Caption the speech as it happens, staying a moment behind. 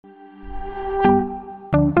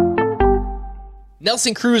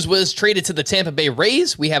Nelson Cruz was traded to the Tampa Bay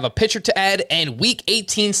Rays. We have a pitcher to add and Week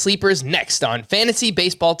 18 sleepers next on Fantasy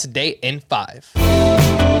Baseball Today in 5.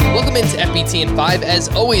 Welcome into FBT in 5. As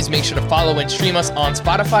always, make sure to follow and stream us on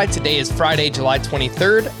Spotify. Today is Friday, July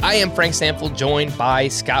 23rd. I am Frank Sample, joined by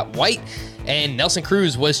Scott White. And Nelson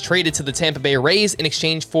Cruz was traded to the Tampa Bay Rays in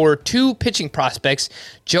exchange for two pitching prospects,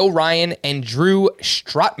 Joe Ryan and Drew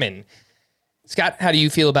Strotman. Scott, how do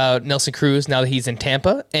you feel about Nelson Cruz now that he's in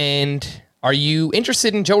Tampa? And are you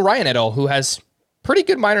interested in Joe Ryan at all, who has pretty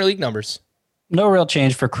good minor league numbers? No real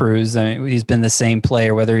change for Cruz. I mean, he's been the same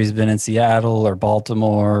player, whether he's been in Seattle or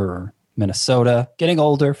Baltimore or Minnesota. Getting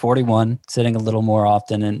older, 41, sitting a little more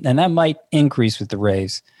often, and that might increase with the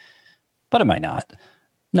Rays, but it might not.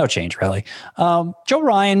 No change, really. Joe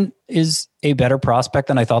Ryan is a better prospect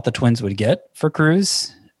than I thought the Twins would get for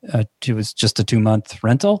Cruz. It was just a 2-month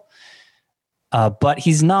rental, but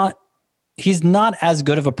he's not as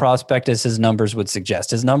good of a prospect as his numbers would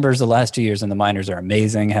suggest. His numbers the last 2 years in the minors are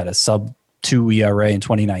amazing. Had a sub-2 ERA in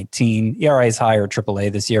 2019. ERA is higher at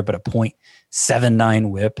AAA this year, but a .79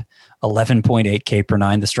 whip, 11.8 K per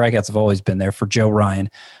nine. The strikeouts have always been there for Joe Ryan,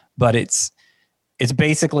 but it's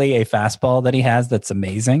basically a fastball that he has that's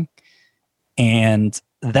amazing. And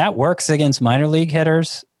that works against minor league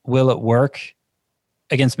hitters. Will it work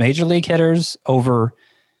against major league hitters over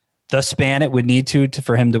the span it would need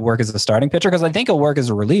for him to work as a starting pitcher? Because I think he'll work as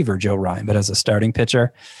a reliever, Joe Ryan, but as a starting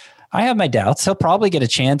pitcher, I have my doubts. He'll probably get a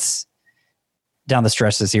chance down the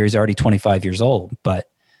stretch this year. He's already 25 years old, but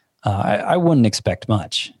I wouldn't expect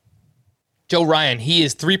much. Joe Ryan, he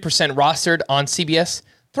is 3% rostered on CBS.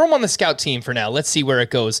 Throw him on the scout team for now. Let's see where it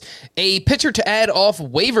goes. A pitcher to add off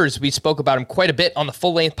waivers. We spoke about him quite a bit on the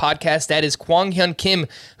full-length podcast. That is Kwang Hyun Kim,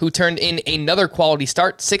 who turned in another quality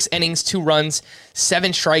start. 6 innings, 2 runs,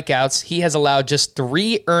 7 strikeouts. He has allowed just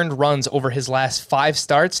 3 earned runs over his last 5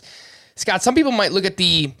 starts. Scott, some people might look at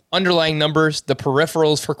the underlying numbers, the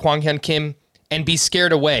peripherals for Kwang Hyun Kim, and be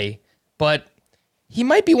scared away. But he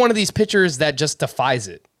might be one of these pitchers that just defies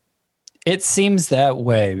it. It seems that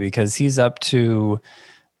way because he's up to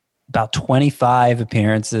about 25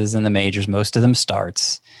 appearances in the majors, most of them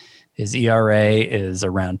starts. His ERA is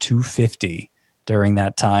around 2.50 during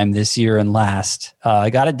that time this year and last. I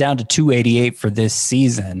got it down to 2.88 for this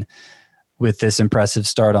season with this impressive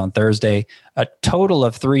start on Thursday. A total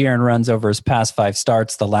of 3 earned runs over his past 5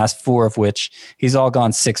 starts, the last 4 of which he's all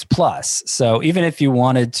gone 6+. So even if you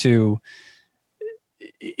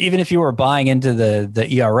were buying into the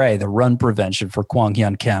ERA, the run prevention for Kwang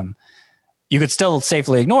Hyun Kim, you could still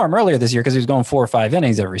safely ignore him earlier this year because he was going 4 or 5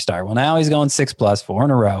 innings every start. Well, now he's going 6+, 4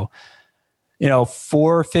 in a row.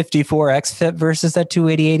 4.54 xFIP versus that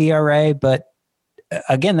 2.88 ERA. But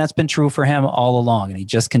again, that's been true for him all along, and he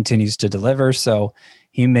just continues to deliver. So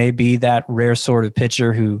he may be that rare sort of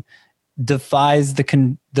pitcher who defies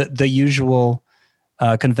the usual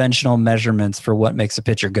conventional measurements for what makes a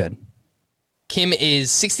pitcher good. Kim is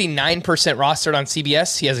 69% rostered on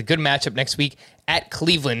CBS. He has a good matchup next week at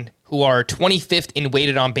Cleveland, who are 25th in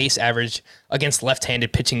weighted on base average against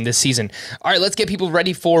left-handed pitching this season. All right, let's get people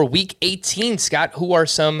ready for Week 18, Scott. Who are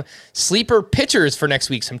some sleeper pitchers for next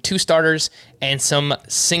week? Some 2-starters and some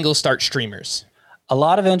single-start streamers. A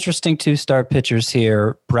lot of interesting 2-start pitchers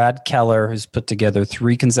here. Brad Keller, who's put together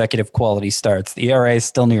 3 consecutive quality starts. The ERA is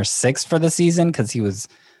still near 6 for the season because he was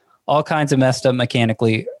all kinds of messed up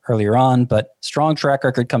mechanically earlier on, but strong track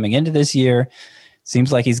record coming into this year.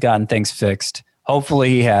 Seems like he's gotten things fixed. Hopefully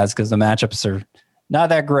he has, because the matchups are not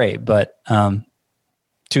that great, but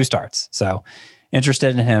 2 starts. So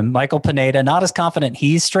interested in him. Michael Pineda, not as confident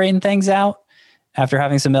he's straightened things out after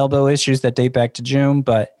having some elbow issues that date back to June,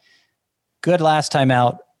 but good last time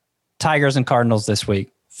out. Tigers and Cardinals this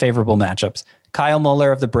week. Favorable matchups. Kyle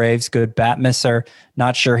Muller of the Braves, good bat misser.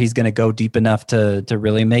 Not sure he's going to go deep enough to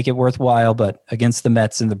really make it worthwhile, but against the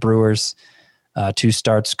Mets and the Brewers, 2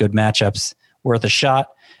 starts, good matchups, worth a shot.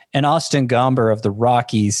 And Austin Gomber of the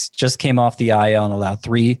Rockies just came off the IL and allowed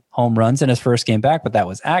 3 home runs in his first game back, but that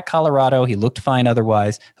was at Colorado. He looked fine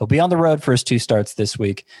otherwise. He'll be on the road for his 2 starts this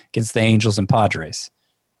week against the Angels and Padres.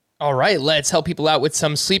 All right, let's help people out with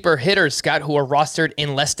some sleeper hitters, Scott, who are rostered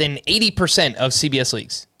in less than 80% of CBS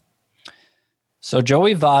leagues. So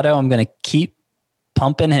Joey Votto, I'm going to keep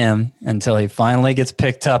pumping him until he finally gets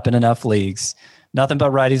picked up in enough leagues. Nothing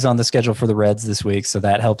but righties on the schedule for the Reds this week, so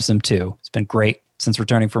that helps him too. It's been great since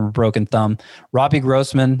returning from a broken thumb. Robbie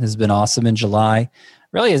Grossman has been awesome in July.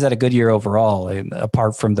 Really has had a good year overall,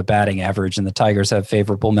 apart from the batting average, and the Tigers have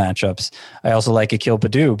favorable matchups. I also like Akil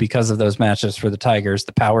Baddoo because of those matchups for the Tigers.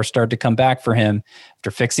 The power started to come back for him after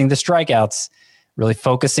fixing the strikeouts, really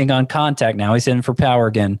focusing on contact. Now he's in for power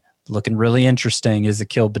again. looking really interesting is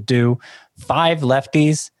Akil Baddoo. 5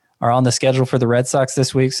 lefties are on the schedule for the Red Sox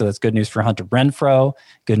this week, so that's good news for Hunter Renfroe,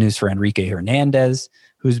 good news for Enrique Hernandez,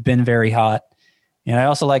 who's been very hot. And I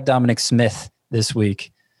also like Dominic Smith this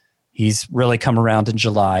week. He's really come around in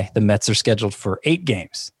July. The Mets are scheduled for 8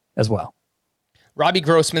 games as well. Robbie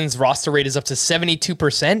Grossman's roster rate is up to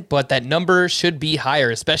 72%, but that number should be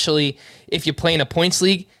higher, especially if you play in a points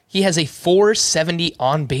league. He has a .470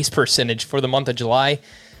 on-base percentage for the month of July.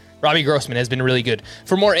 Robbie Grossman has been really good.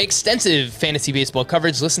 For more extensive fantasy baseball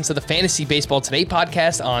coverage, listen to the Fantasy Baseball Today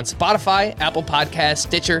podcast on Spotify, Apple Podcasts,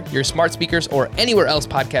 Stitcher, your smart speakers, or anywhere else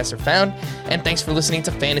podcasts are found. And thanks for listening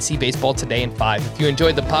to Fantasy Baseball Today in 5. If you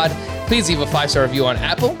enjoyed the pod, please leave a 5-star review on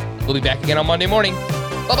Apple. We'll be back again on Monday morning.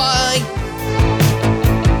 Bye-bye!